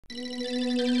Hey,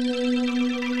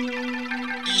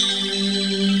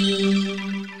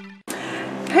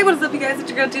 what is up, you guys? It's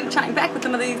your girl Gina Chime back with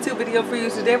another YouTube video for you.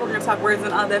 Today we're going to talk words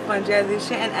and all that fun jazzy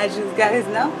shit, and as you guys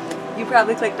know, you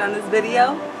probably clicked on this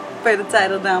video for the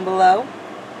title down below.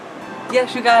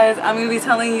 Yes, you guys, I'm going to be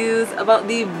telling you about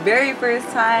the very first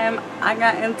time I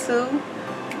got into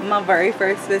my very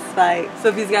first fist fight. So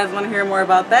if you guys want to hear more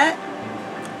about that,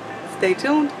 stay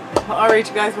tuned. Alright,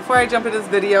 you guys, before I jump into this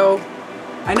video,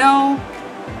 I know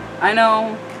I'm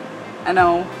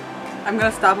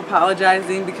gonna stop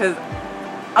apologizing because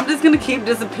I'm just gonna keep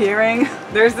disappearing.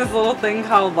 There's this little thing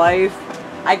called life.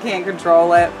 I can't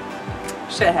control it.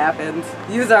 Shit happens.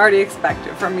 You've already expect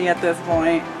it from me at this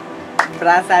point, but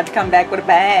I decided to come back with a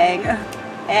bang.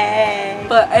 Hey.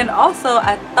 And also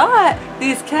I thought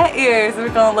these cat ears were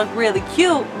gonna look really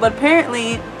cute, but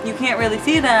apparently you can't really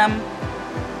see them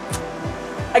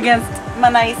against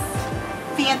my nice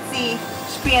fancy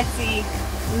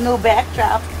new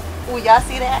backdrop. Oh, y'all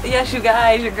see that? Yes, you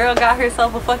guys, your girl got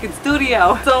herself a fucking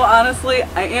studio. So honestly,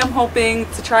 I am hoping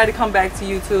to try to come back to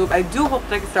YouTube. I do hope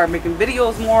that I can start making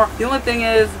videos more. The only thing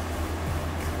is,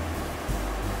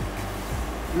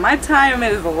 my time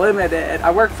is limited. I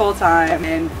work full time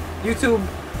and YouTube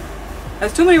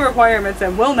has too many requirements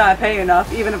and will not pay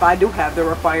enough even if I do have the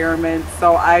requirements.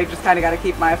 So I just kind of got to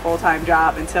keep my full-time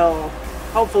job until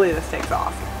hopefully this takes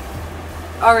off.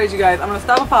 Alright, you guys, I'm going to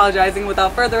stop apologizing.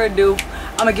 Without further ado,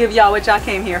 I'm going to give y'all what y'all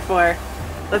came here for.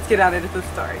 Let's get on into the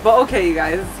story. But okay, you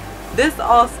guys, this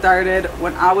all started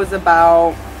when I was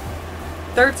about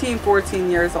 13,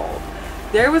 14 years old.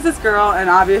 There was this girl,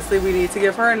 and obviously we need to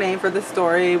give her a name for this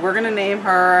story. We're going to name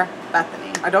her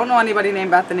Bethany. I don't know anybody named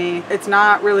Bethany. It's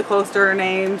not really close to her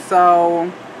name,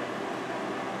 so...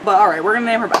 But alright, we're going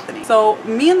to name her Bethany. So,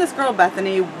 me and this girl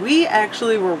Bethany, we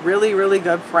actually were really, really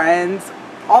good friends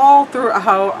all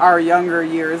throughout our younger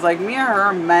years. Like, me and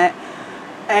her met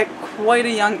at quite a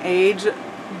young age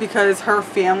because her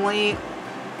family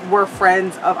were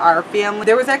friends of our family.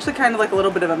 There was actually kind of like a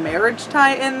little bit of a marriage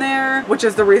tie in there, which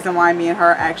is the reason why me and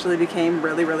her actually became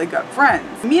really, really good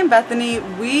friends. Me and Bethany,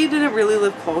 we didn't really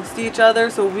live close to each other,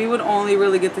 so we would only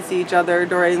really get to see each other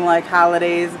during like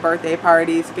holidays, birthday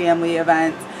parties, family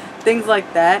events, things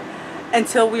like that,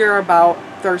 until we were about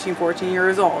 13, 14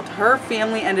 years old. Her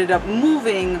family ended up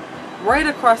moving right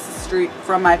across the street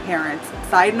from my parents.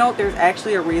 Side note, there's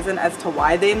actually a reason as to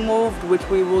why they moved, which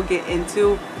we will get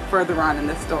into further on in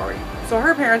this story. So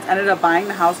her parents ended up buying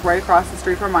the house right across the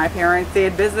street from my parents. They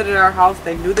had visited our house,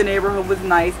 they knew the neighborhood was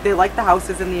nice, they liked the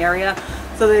houses in the area,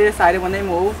 so they decided when they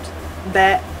moved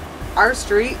that our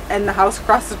street and the house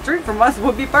across the street from us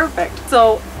would be perfect.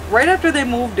 So right after they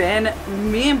moved in,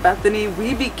 me and Bethany,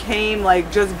 we became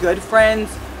like just good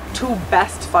friends to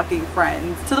best fucking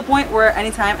friends, to the point where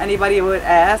anytime anybody would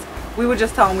ask, we would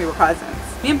just tell them we were cousins.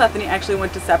 Me and Bethany actually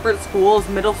went to separate schools,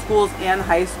 middle schools and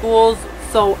high schools.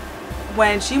 So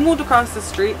when she moved across the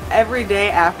street, every day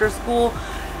after school,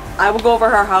 I would go over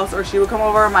her house or she would come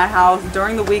over to my house.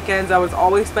 During the weekends, I was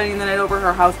always spending the night over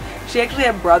her house. She actually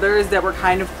had brothers that were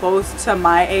kind of close to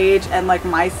my age and like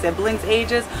my siblings'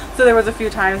 ages. So there was a few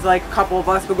times like a couple of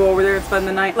us would go over there and spend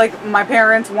the night. Like, my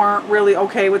parents weren't really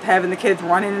okay with having the kids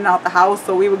run in and out the house,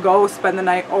 so we would go spend the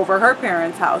night over her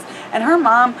parents' house. And her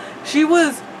mom, she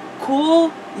was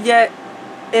cool yet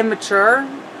immature.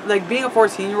 Like, being a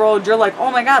 14-year-old, you're like,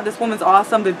 oh my god, this woman's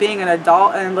awesome, but being an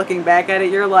adult and looking back at it,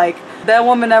 you're like, that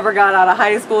woman never got out of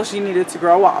high school, she needed to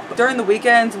grow up. During the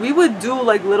weekends, we would do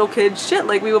like little kid shit,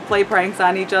 like we would play pranks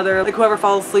on each other. Like, whoever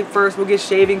falls asleep first would get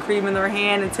shaving cream in their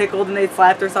hand and tickled, and they'd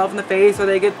slap themselves in the face or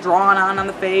they get drawn on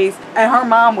the face, and her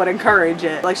mom would encourage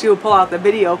it. Like, she would pull out the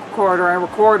video recorder and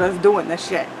record us doing this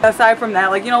shit. Aside from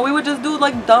that, like, you know, we would just do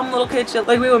like dumb little kid shit.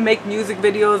 Like, we would make music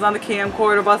videos on the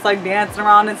camcorder of us like dancing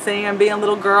around and singing and being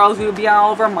little girls. We would be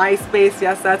all over MySpace.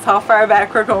 Yes, that's how far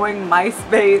back we're going,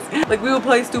 MySpace. Like, we would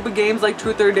play stupid games like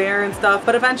Truth or Dare and stuff.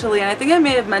 But eventually, and I think I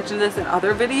may have mentioned this in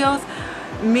other videos,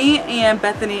 me and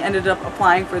Bethany ended up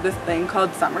applying for this thing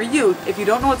called Summer Youth. If you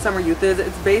don't know what Summer Youth is,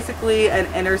 it's basically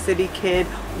an inner city kid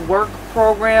work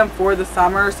program for the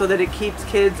summer so that it keeps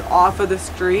kids off of the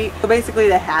street. So basically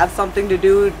they have something to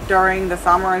do during the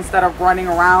summer instead of running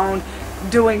around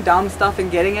doing dumb stuff and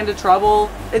getting into trouble.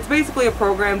 It's basically a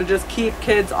program to just keep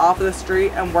kids off of the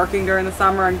street and working during the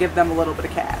summer and give them a little bit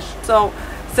of cash. So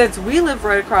since we live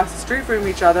right across the street from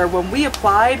each other, when we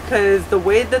applied, because the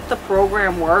way that the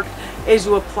program worked is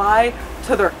you apply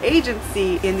to their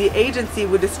agency and the agency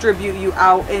would distribute you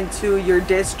out into your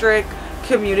district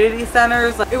community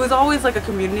centers. It was always like a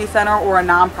community center or a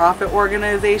non-profit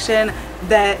organization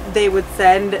that they would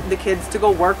send the kids to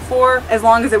go work for, as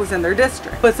long as it was in their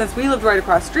district. But since we lived right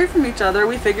across the street from each other,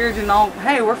 we figured, you know,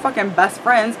 hey, we're fucking best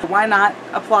friends. Why not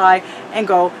apply and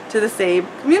go to the same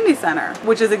community center?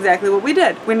 Which is exactly what we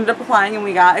did. We ended up applying and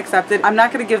we got accepted. I'm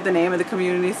not going to give the name of the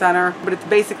community center, but it's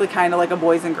basically kind of like a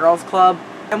boys and girls club.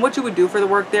 And what you would do for the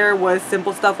work there was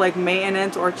simple stuff like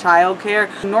maintenance or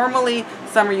childcare. Normally,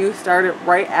 summer youth started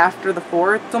right after the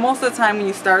 4th. So most of the time when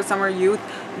you start summer youth,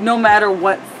 no matter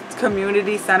what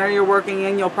community center you're working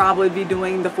in, you'll probably be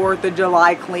doing the 4th of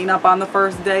July cleanup on the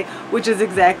first day, which is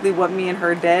exactly what me and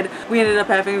her did. We ended up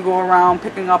having to go around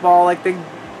picking up all like the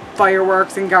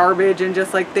fireworks and garbage and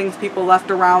just like things people left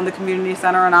around the community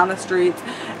center and on the streets.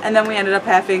 And then we ended up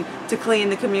having to clean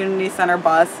the community center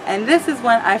bus. And this is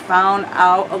when I found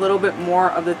out a little bit more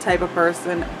of the type of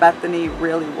person Bethany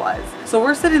really was. So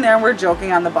we're sitting there and we're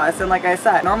joking on the bus, and like I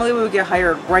said, normally we would get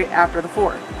hired right after the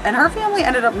 4th. And her family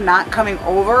ended up not coming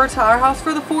over to our house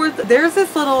for the 4th. There's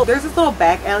this little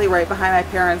back alley right behind my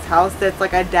parents' house that's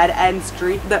like a dead end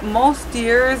street that most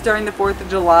years during the 4th of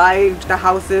July, the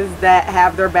houses that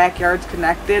have their backyards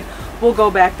connected will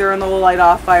go back there and they'll light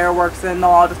off fireworks and they'll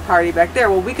all just party back there.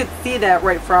 Well, we could see that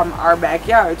right from our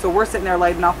backyard. So we're sitting there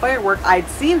lighting off fireworks. I'd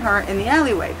seen her in the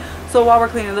alleyway. So while we're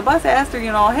cleaning the bus, I asked her,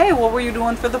 you know, hey, what were you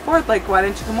doing for the 4th? Like, why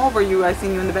didn't you come over? I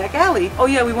seen you in the back alley. Oh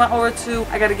yeah, we went over to,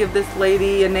 I gotta give this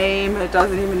lady a name. It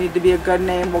doesn't even need to be a good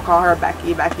name. We'll call her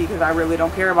Becky, because I really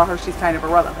don't care about her. She's kind of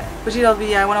irrelevant. But she tells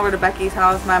me, yeah, I went over to Becky's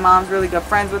house. My mom's really good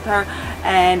friends with her,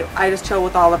 and I just chill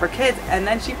with all of her kids. And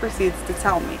then she proceeds to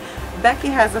tell me, Becky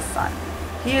has a son.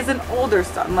 He is an older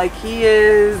son. Like, he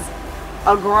is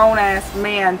a grown-ass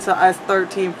man to us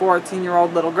 13,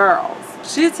 14-year-old little girls.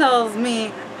 She tells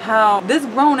me how this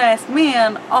grown-ass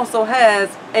man also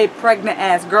has a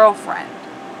pregnant-ass girlfriend.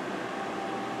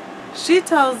 She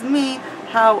tells me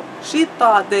how she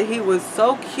thought that he was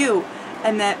so cute,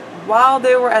 and that while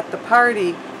they were at the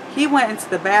party, he went into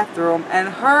the bathroom and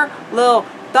her little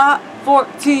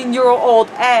 14-year-old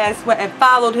ass went and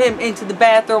followed him into the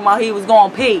bathroom while he was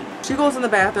going pee. She goes in the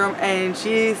bathroom and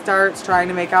she starts trying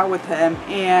to make out with him,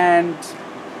 and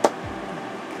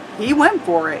he went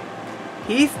for it.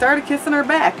 He started kissing her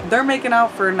back. They're making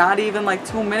out for not even like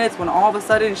 2 minutes when all of a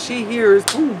sudden she hears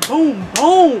boom, boom,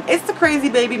 boom. It's the crazy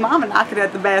baby mama knocking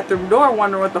at the bathroom door,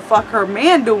 wondering what the fuck her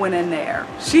man doing in there.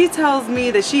 She tells me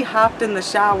that she hopped in the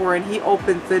shower and he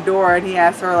opens the door and he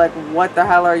asks her like, what the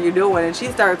hell are you doing? And she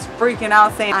starts freaking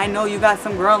out saying, I know you got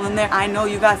some girl in there. I know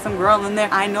you got some girl in there.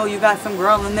 I know you got some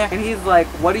girl in there. And he's like,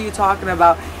 what are you talking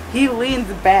about? He leans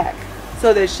back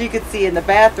so that she could see in the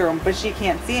bathroom, but she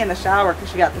can't see in the shower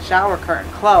because she got the shower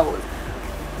curtain closed.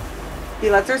 He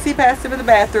lets her see past him in the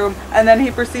bathroom, and then he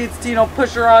proceeds to, you know,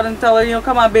 push her out and tell her, you know,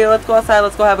 come on, babe, let's go outside,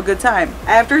 let's go have a good time.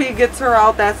 After he gets her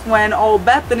out, that's when old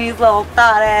Bethany's little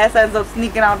thought ass ends up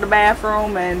sneaking out the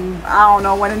bathroom and, I don't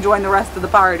know, went and joined the rest of the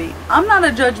party. I'm not a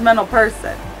judgmental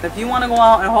person. If you want to go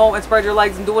out and hold and spread your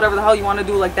legs and do whatever the hell you want to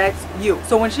do, like, that's you.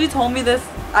 So when she told me this,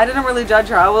 I didn't really judge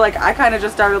her. I kind of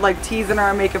just started like teasing her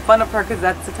and making fun of her because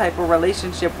that's the type of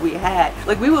relationship we had.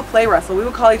 Like, we would play wrestle. We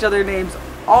would call each other names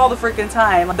all the freaking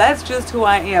time. That's just who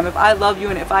I am. If I love you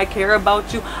and if I care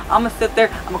about you, I'm gonna sit there,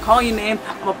 I'm gonna call your name,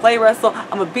 I'm gonna play wrestle,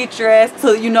 I'm gonna beat your ass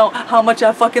so you know how much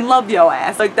I fucking love your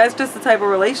ass. Like, that's just the type of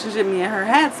relationship me and her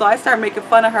had. So I started making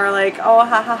fun of her, like, oh,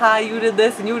 ha ha ha, you did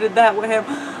this and you did that with him.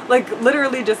 Like,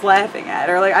 literally just laughing at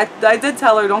her. Like, I did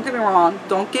tell her, don't get me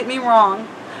wrong,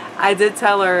 I did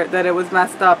tell her that it was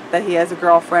messed up that he has a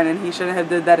girlfriend and he shouldn't have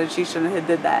did that and she shouldn't have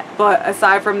did that. But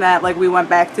aside from that, like, we went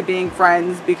back to being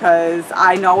friends because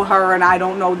I know her and I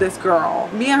don't know this girl.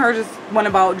 Me and her just went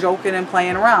about joking and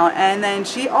playing around. And then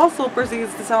she also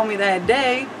proceeds to tell me that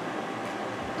day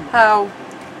how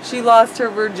she lost her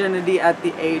virginity at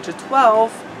the age of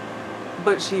 12,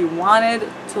 but she wanted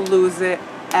to lose it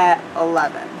at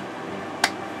 11.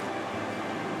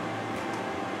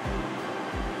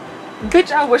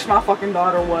 Bitch, I wish my fucking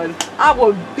daughter would. I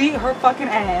would beat her fucking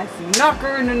ass, knock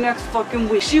her in the next fucking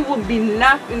week. She would be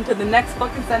knocked into the next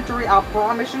fucking century, I'll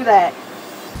promise you that.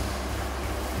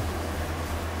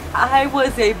 I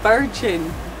was a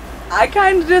virgin. I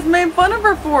kind of just made fun of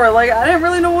her for it. Like, I didn't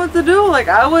really know what to do. Like,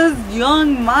 I was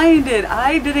young-minded.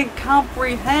 I didn't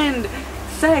comprehend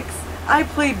sex. I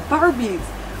played Barbies.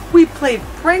 We played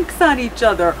pranks on each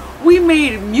other. We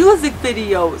made music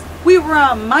videos. We were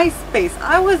on MySpace.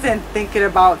 I wasn't thinking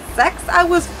about sex. I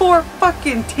was 14.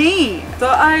 So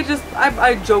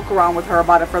I joke around with her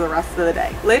about it for the rest of the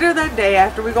day. Later that day,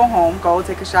 after we go home, go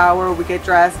take a shower, we get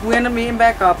dressed, we end up meeting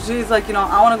back up. She's like, you know,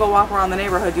 I want to go walk around the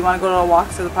neighborhood. Do you want to go to a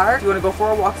walk to the park? Do you want to go for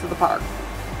a walk to the park?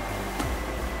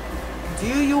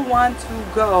 Do you want to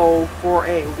go for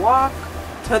a walk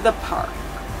to to the park.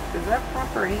 Is that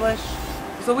proper English?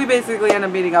 So we basically end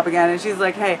up meeting up again, and she's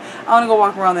like, hey, I want to go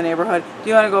walk around the neighborhood. Do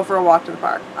you want to go for a walk to the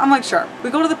park? I'm like, sure.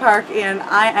 We go to the park, and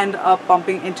I end up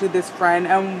bumping into this friend,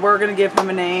 and we're going to give him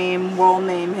a name. We'll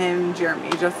name him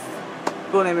Jeremy.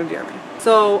 We'll name him Jeremy.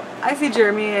 So I see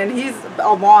Jeremy, and he's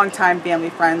a long-time family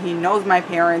friend. He knows my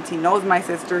parents. He knows my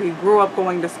sister. He grew up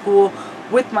going to school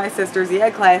with my sisters. He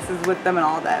had classes with them and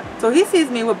all that. So he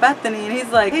sees me with Bethany, and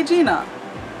he's like, hey, Gina,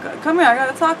 come here. I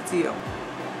got to talk to you.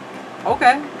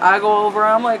 Okay. I go over,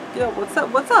 I'm like, yo,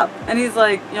 what's up? And he's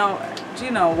like, you know,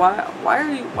 Gina, why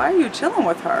are you chilling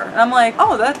with her? And I'm like,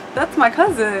 oh, that's my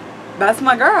cousin. That's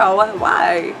my girl.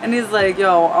 Why? And he's like,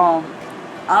 yo,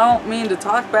 I don't mean to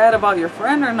talk bad about your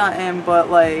friend or nothing, but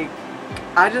like,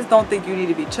 I just don't think you need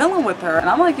to be chilling with her. And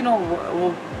I'm like, you know,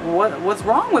 what's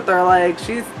wrong with her? Like,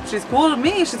 she's cool to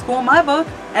me. She's cool in my book.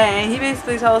 And he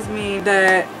basically tells me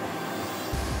that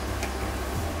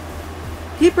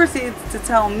he proceeds to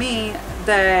tell me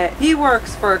that he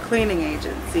works for a cleaning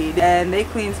agency and they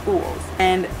clean schools.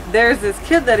 And there's this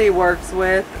kid that he works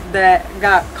with that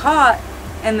got caught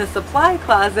in the supply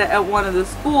closet at one of the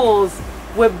schools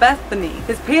with Bethany.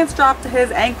 His pants dropped to his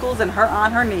ankles and her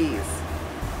on her knees.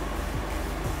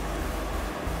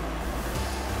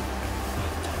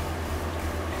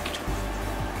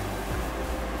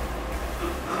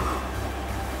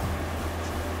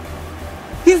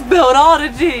 He spilled all the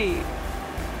G.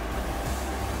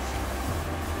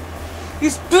 He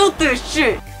spilled this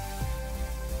shit.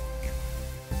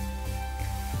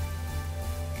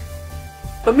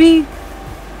 But me,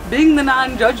 being the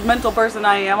non-judgmental person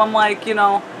I am, I'm like, you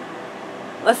know,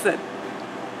 listen,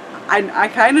 I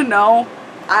kind of know.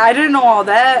 I didn't know all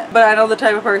that, but I know the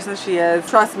type of person she is.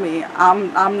 Trust me,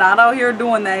 I'm not out here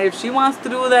doing that. If she wants to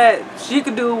do that, she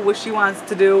could do what she wants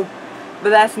to do,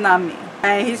 but that's not me.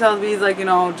 And he tells me, he's like, you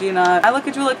know, Gina, I look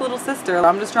at you like a little sister.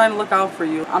 I'm just trying to look out for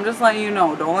you. I'm just letting you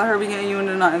know. Don't let her be getting you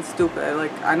into nothing stupid.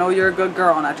 Like, I know you're a good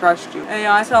girl and I trust you. And, you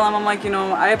know, I tell him, I'm like, you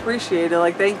know, I appreciate it.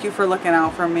 Like, thank you for looking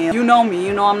out for me. You know me.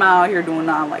 You know I'm not out here doing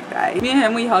nothing like that. Me and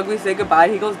him, we hug, we say goodbye.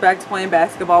 He goes back to playing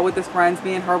basketball with his friends.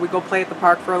 Me and her, we go play at the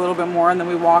park for a little bit more, and then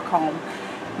we walk home.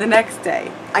 The next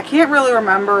day, I can't really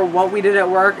remember what we did at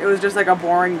work. It was just like a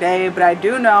boring day. But I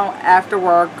do know after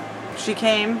work, she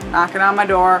came knocking on my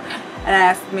door and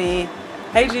asked me,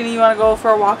 hey Jeannie, you want to go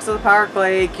for a walk to the park?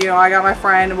 Like, you know, I got my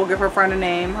friend, we'll give her friend a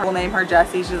name. We'll name her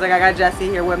Jessie. She's like, I got Jessie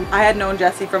here with me. I had known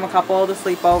Jessie from a couple of the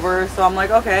sleepovers, so I'm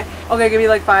like, okay, give me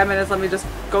like 5 minutes, let me just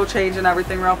go change and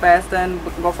everything real fast, then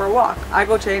we can go for a walk. I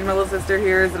go change, my little sister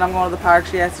hears and I'm going to the park.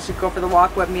 She asked if she'd go for the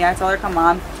walk with me. I tell her, come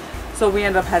on. So we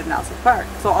end up heading out to the park.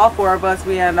 So all four of us,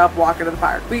 we end up walking to the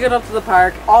park. We get up to the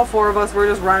park, all four of us, we're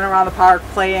just running around the park,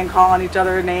 playing, calling each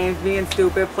other names, being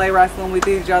stupid, play wrestling with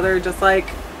each other, just like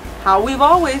how we've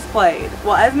always played.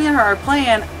 Well, as me and her are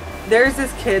playing, there's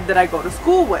this kid that I go to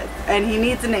school with, and he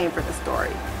needs a name for the story.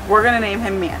 We're gonna name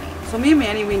him Manny. So me and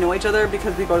Manny, we know each other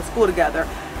because we go to school together.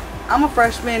 I'm a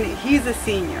freshman, he's a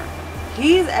senior.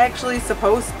 He's actually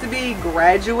supposed to be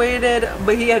graduated,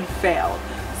 but he had failed.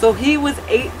 So he was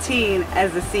 18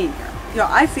 as a senior. You know,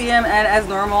 I see him, and as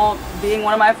normal, being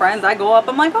one of my friends, I go up,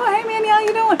 I'm like, oh, hey Manny, how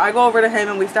you doing? I go over to him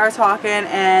and we start talking,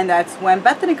 and that's when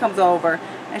Bethany comes over,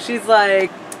 and she's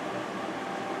like,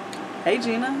 hey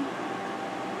Gina,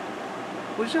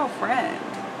 who's your friend?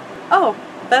 Oh,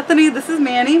 Bethany, this is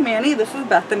Manny. Manny, this is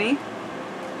Bethany.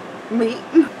 Meet.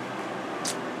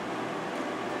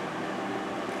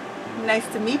 Nice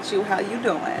to meet you. How you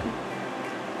doing?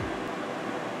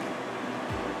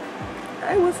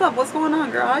 Hey, what's up? What's going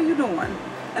on, girl? How you doing?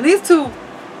 And these two,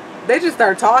 they just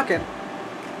start talking.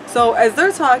 So as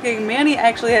they're talking, Manny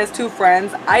actually has two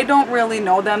friends. I don't really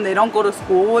know them. They don't go to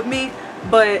school with me,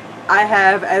 but I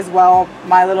have as well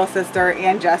my little sister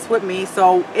and Jess with me.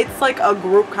 So it's like a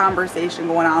group conversation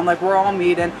going on. Like, we're all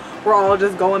meeting. We're all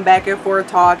just going back and forth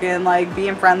talking, like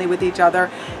being friendly with each other.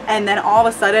 And then all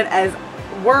of a sudden, as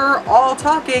we're all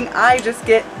talking, I just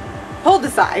get pulled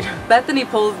aside. Bethany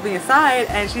pulls me aside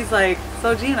and she's like,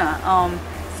 so Gina,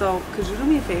 so could you do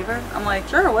me a favor? I'm like,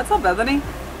 sure, what's up, Bethany?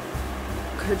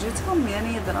 Could you tell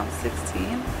Manny that I'm 16?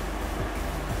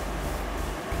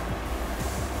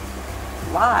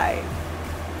 Why?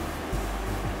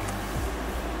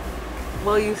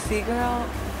 Well, you see, girl,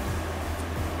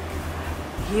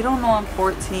 he don't know I'm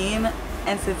 14,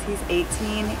 and since he's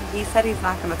 18, he said he's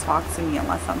not going to talk to me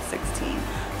unless I'm 16.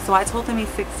 So I told him he's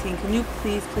 16. Can you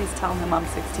please tell him I'm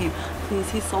 16? Please,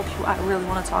 he's so cute. I really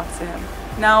want to talk to him.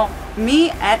 Now,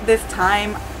 me at this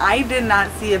time, I did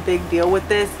not see a big deal with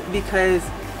this because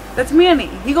that's Manny.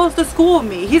 He goes to school with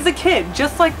me. He's a kid,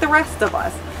 just like the rest of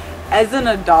us. As an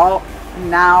adult,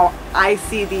 now I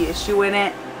see the issue in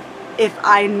it. if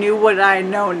I knew what I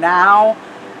know now,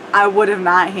 I would have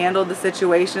not handled the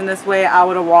situation this way. I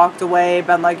would have walked away,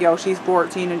 been like, yo, she's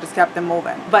 14, and just kept it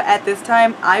moving. But at this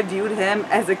time, I viewed him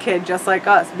as a kid just like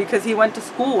us because he went to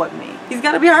school with me. He's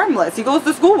got to be harmless. He goes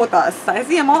to school with us. I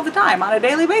see him all the time on a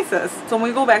daily basis. So when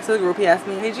we go back to the group, he asked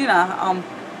me, hey, Gina,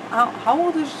 how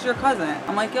old is your cousin?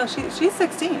 I'm like, yo, she's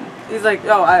 16. He's like,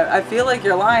 yo, I feel like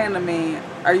you're lying to me.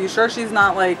 Are you sure she's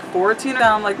not like 14? And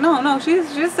I'm like, no, she's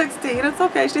 16. It's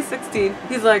okay, she's 16.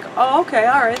 He's like, oh, okay,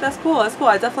 all right, that's cool.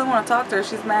 I definitely want to talk to her.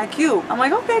 She's mad cute. I'm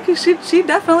like, okay, because she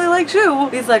definitely likes you.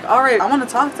 He's like, all right, I want to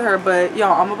talk to her, but yo,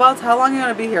 how long are you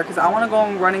going to be here? Because I want to go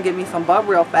and run and get me some bud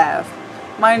real fast.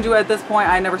 Mind you, at this point,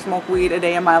 I never smoked weed a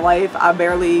day in my life. I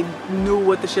barely knew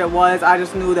what the shit was. I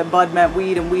just knew that bud meant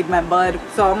weed and weed meant bud.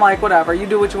 So I'm like, whatever. You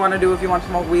do what you want to do. If you want to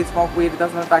smoke weed, smoke weed. It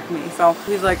doesn't affect me. So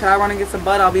he's like, can I run and get some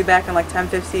bud? I'll be back in like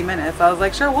 10-15 minutes. I was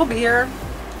like, sure, we'll be here.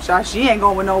 She ain't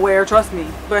going nowhere, trust me.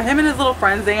 But him and his little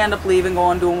friends, they end up leaving,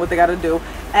 going, doing what they gotta do.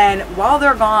 And while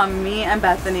they're gone, me and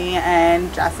Bethany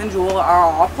and Jess and Jewel are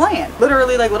all playing.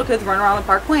 Literally, like little kids running around the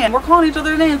park playing. We're calling each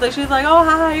other names. Like, she's like, oh,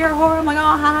 hi, you're a whore. I'm like,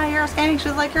 oh, hi, you're a skank.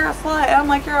 She's like, you're a slut. And I'm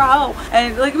like, you're a hoe.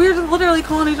 And like, we were just literally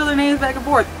calling each other names back and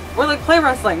forth. We're like play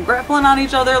wrestling, grappling on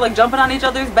each other, like jumping on each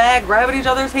other's back, grabbing each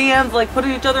other's hands, like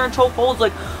putting each other in chokeholds,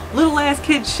 like little ass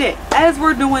kid shit. As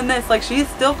we're doing this, like she's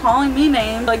still calling me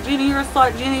names, like Gina, you're a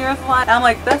slut, Gina, you're a slut. And I'm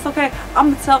like, that's okay,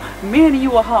 I'm gonna tell Manny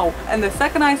you a hoe. And the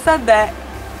second I said that,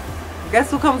 guess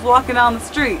who comes walking down the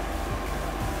street?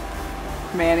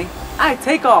 Manny. I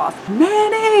take off.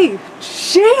 Manny,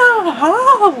 she a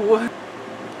hoe.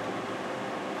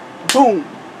 Boom.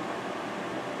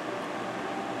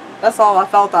 That's all I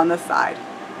felt on this side.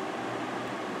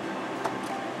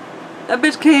 That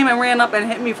bitch came and ran up and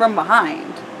hit me from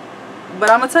behind.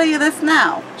 But I'm gonna tell you this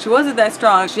now. She wasn't that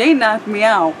strong. She ain't knocked me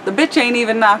out. The bitch ain't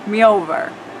even knocked me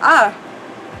over.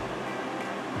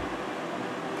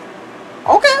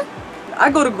 Okay.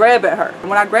 I go to grab at her.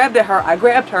 When I grabbed at her, I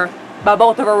grabbed her by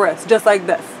both of her wrists, just like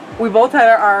this. We both had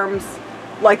our arms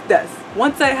like this.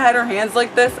 Once I had her hands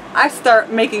like this, I start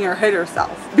making her hit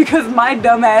herself because my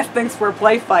dumb ass thinks we're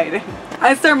play fighting.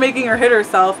 I start making her hit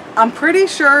herself. I'm pretty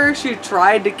sure she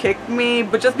tried to kick me,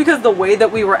 but just because the way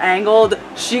that we were angled,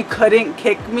 she couldn't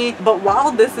kick me. But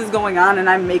while this is going on and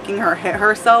I'm making her hit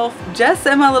herself, Jess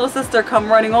and my little sister come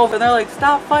running over and they're like,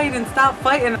 stop fighting, stop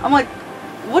fighting. I'm like,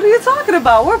 what are you talking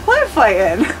about? We're play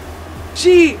fighting.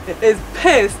 She is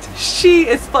pissed. She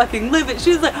is fucking livid.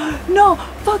 She's like, no,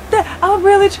 fuck that. I'm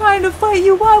really trying to fight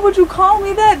you. Why would you call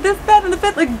me that? This, that, and the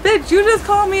fifth. Like, bitch, you just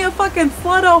call me a fucking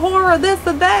slut, a whore, or this,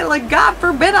 or that. Like, God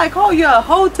forbid I call you a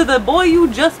hoe to the boy you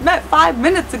just met 5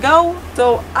 minutes ago.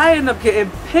 So I end up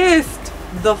getting pissed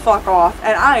the fuck off.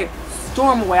 And I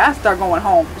storm away. I start going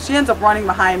home. She ends up running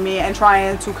behind me and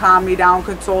trying to calm me down,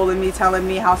 consoling me, telling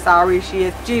me how sorry she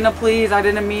is. Gina, please, I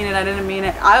didn't mean it. I didn't mean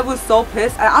it. I was so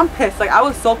pissed. I'm pissed. Like, I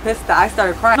was so pissed that I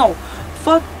started crying. No,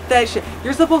 fuck that shit.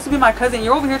 You're supposed to be my cousin.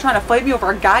 You're over here trying to fight me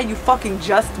over a guy you fucking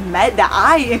just met that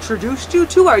I introduced you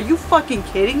to. Are you fucking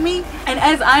kidding me? And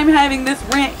as I'm having this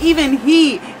rant, even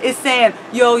he is saying,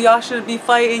 yo, y'all shouldn't be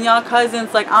fighting, y'all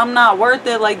cousins. Like, I'm not worth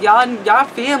it. Like, y'all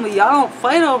family. Y'all don't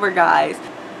fight over guys.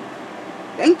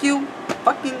 Thank you.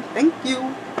 Fucking thank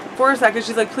you. For a second,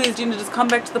 she's like, please, Gina, just come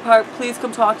back to the park. Please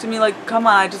come talk to me. Like, come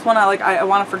on. I just want to, like, I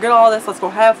want to forget all this. Let's go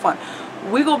have fun.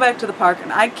 We go back to the park,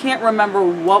 and I can't remember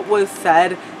what was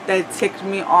said that ticked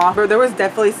me off. Or there was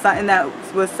definitely something that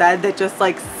was said that just,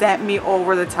 like, sent me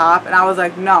over the top. And I was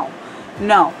like, no.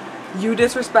 You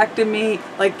disrespected me.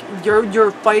 Like,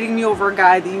 you're fighting me over a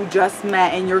guy that you just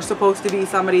met, and you're supposed to be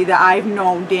somebody that I've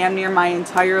known damn near my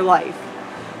entire life.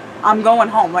 I'm going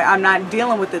home. Like, I'm not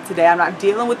dealing with it today. I'm not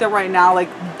dealing with it right now. Like,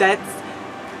 that's...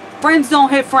 Friends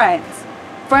don't hit friends.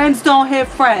 Friends don't hit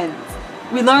friends.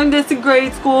 We learned this in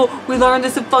grade school. We learned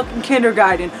this in fucking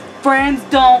kindergarten. Friends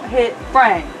don't hit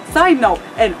friends. Side note,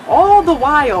 and all the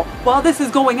while this is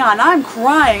going on, I'm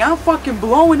crying. I'm fucking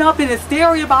blowing up in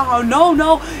hysteria about how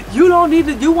no, you don't need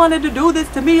to, you wanted to do this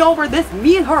to me over this.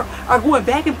 Me and her are going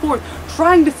back and forth,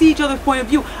 trying to see each other's point of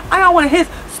view. I got one of his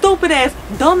stupid ass,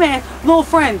 dumb ass little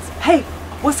friends. Hey,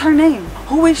 what's her name?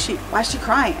 Who is she? Why is she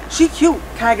crying? She cute.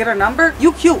 Can I get her number?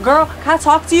 You cute, girl. Can I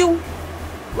talk to you?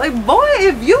 Like, boy,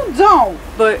 if you don't.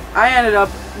 But I ended up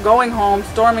going home,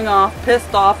 storming off,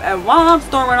 pissed off, and while I'm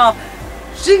storming off,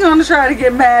 she gonna try to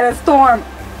get mad and storm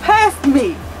past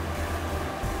me.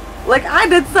 Like, I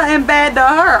did something bad to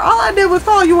her. All I did was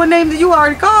call you a name that you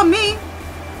already called me.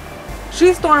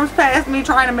 She storms past me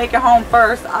trying to make it home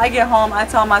first. I get home, I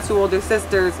tell my two older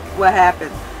sisters what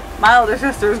happened. My older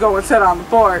sisters go and sit on the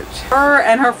porch. Her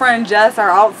and her friend Jess are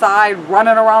outside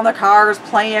running around the cars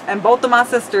playing, and both of my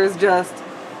sisters just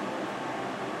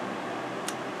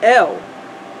Ew.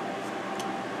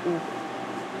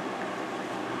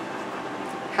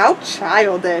 How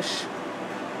childish.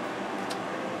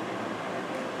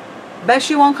 Bet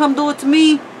she won't come do it to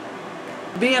me.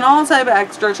 Being all type of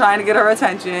extra, trying to get her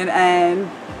attention, and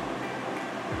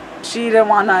she didn't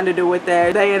want nothing to do with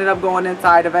it. They ended up going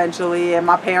inside eventually, and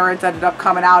my parents ended up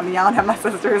coming out and yelling at my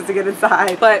sisters to get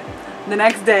inside. But the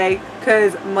next day,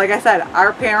 because like I said,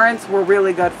 our parents were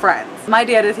really good friends. My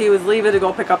dad, as he was leaving to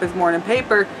go pick up his morning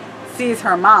paper, sees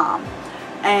her mom,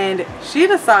 and she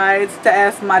decides to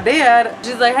ask my dad.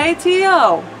 She's like, hey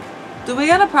Tio, do we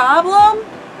got a problem?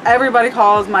 Everybody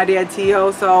calls my dad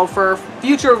Tio, so for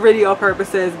future video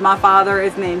purposes, my father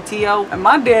is named Tio and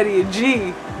my daddy a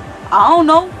G. I don't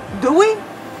know, do we?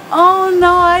 Oh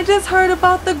no, I just heard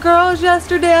about the girls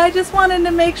yesterday. I just wanted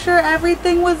to make sure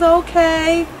everything was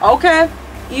okay. Okay,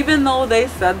 even though they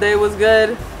said they was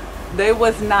good, they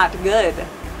was not good.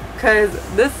 Cause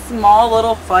this small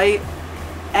little fight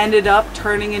ended up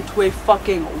turning into a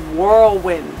fucking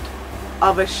whirlwind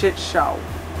of a shit show.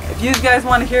 If you guys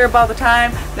want to hear about the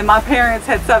time that my parents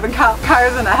had 7 cop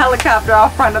cars and a helicopter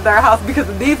out front of their house because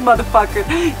of these motherfuckers,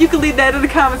 you can leave that in the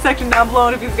comment section down below.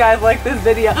 And if you guys like this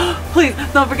video, please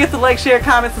don't forget to like, share,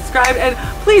 comment, subscribe, and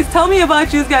please tell me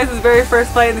about you guys' very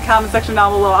first fight in the comment section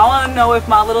down below. I want to know if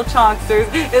my little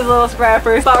chonksters is little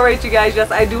scrappers. But alright you guys,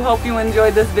 yes, I do hope you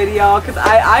enjoyed this video because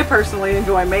I personally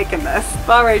enjoy making this.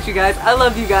 But alright you guys, I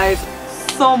love you guys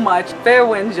so much. Fair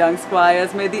winds, young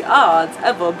squires. May the odds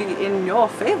ever be in your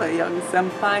favor, young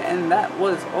senpai. And that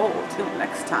was all. Till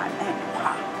next time. And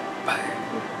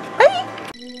bye.